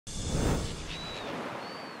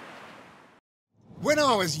When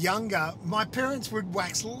I was younger, my parents would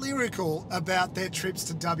wax lyrical about their trips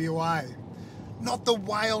to WA. Not the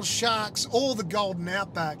whale sharks or the golden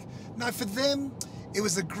outback. No, for them, it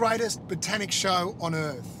was the greatest botanic show on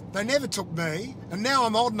earth. They never took me, and now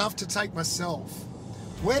I'm old enough to take myself.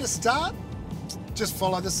 Where to start? Just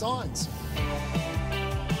follow the signs.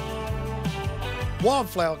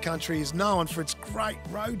 Wildflower country is known for its great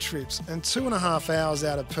road trips, and 2.5 hours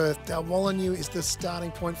out of Perth, Dalwallinu is the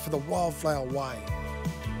starting point for the Wildflower Way.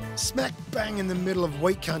 Smack bang in the middle of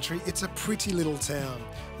wheat country, it's a pretty little town,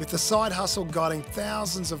 with the side hustle guiding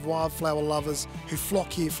thousands of wildflower lovers who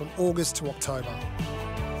flock here from August to October.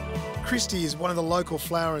 Christy is one of the local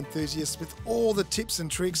flower enthusiasts with all the tips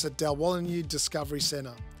and tricks at Dalwallinu Discovery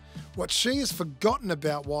Centre. What she has forgotten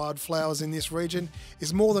about wildflowers in this region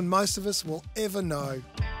is more than most of us will ever know.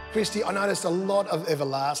 Christy, I noticed a lot of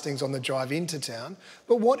everlastings on the drive into town,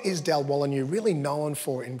 but what is Dalwallinu really known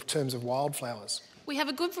for in terms of wildflowers? We have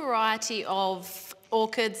a good variety of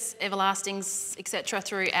orchids, everlastings, etc.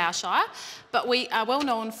 through our shire, but we are well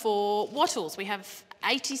known for wattles. We have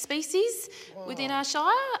 80 species within our shire,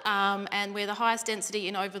 and we're the highest density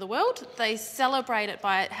in over the world. They celebrate it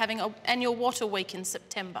by having an annual wattle week in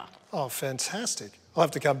September. Oh, fantastic. I'll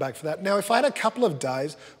have to come back for that. Now, if I had a couple of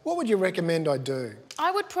days, what would you recommend I do? I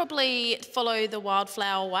would probably follow the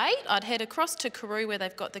Wildflower Way. I'd head across to Karoo where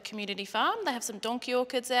they've got the community farm. They have some donkey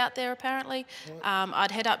orchids out there apparently.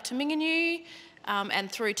 I'd head up to Minganoo and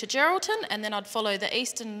through to Geraldton, and then I'd follow the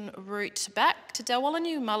eastern route back to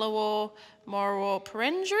Dalwallinu, Mullawa, Morawa,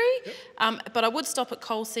 Perenjori. But I would stop at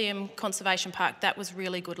Colseum Conservation Park. That was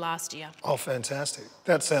really good last year. Oh, fantastic.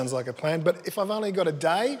 That sounds like a plan. But if I've only got a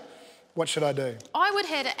day, what should I do? I would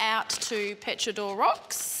head out to Petrador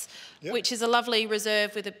Rocks, which is a lovely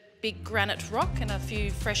reserve with a big granite rock and a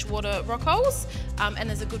few freshwater rock holes. And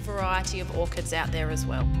there's a good variety of orchids out there as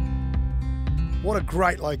well. What a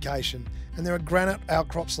great location. And there are granite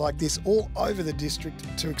outcrops like this all over the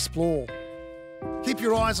district to explore. Keep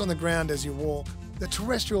your eyes on the ground as you walk. The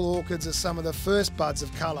terrestrial orchids are some of the first buds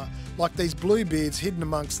of colour, like these bluebeards hidden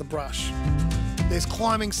amongst the brush. There's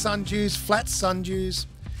climbing sundews, flat sundews,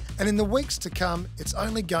 and in the weeks to come, it's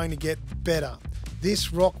only going to get better.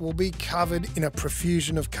 This rock will be covered in a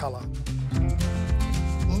profusion of colour.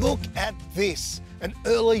 Look at this, an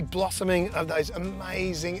early blossoming of those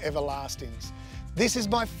amazing everlastings. This is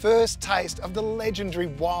my first taste of the legendary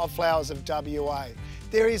wildflowers of WA.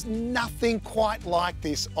 There is nothing quite like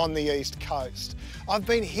this on the East Coast. I've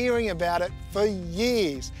been hearing about it for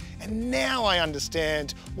years, and now I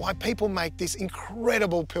understand why people make this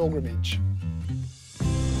incredible pilgrimage.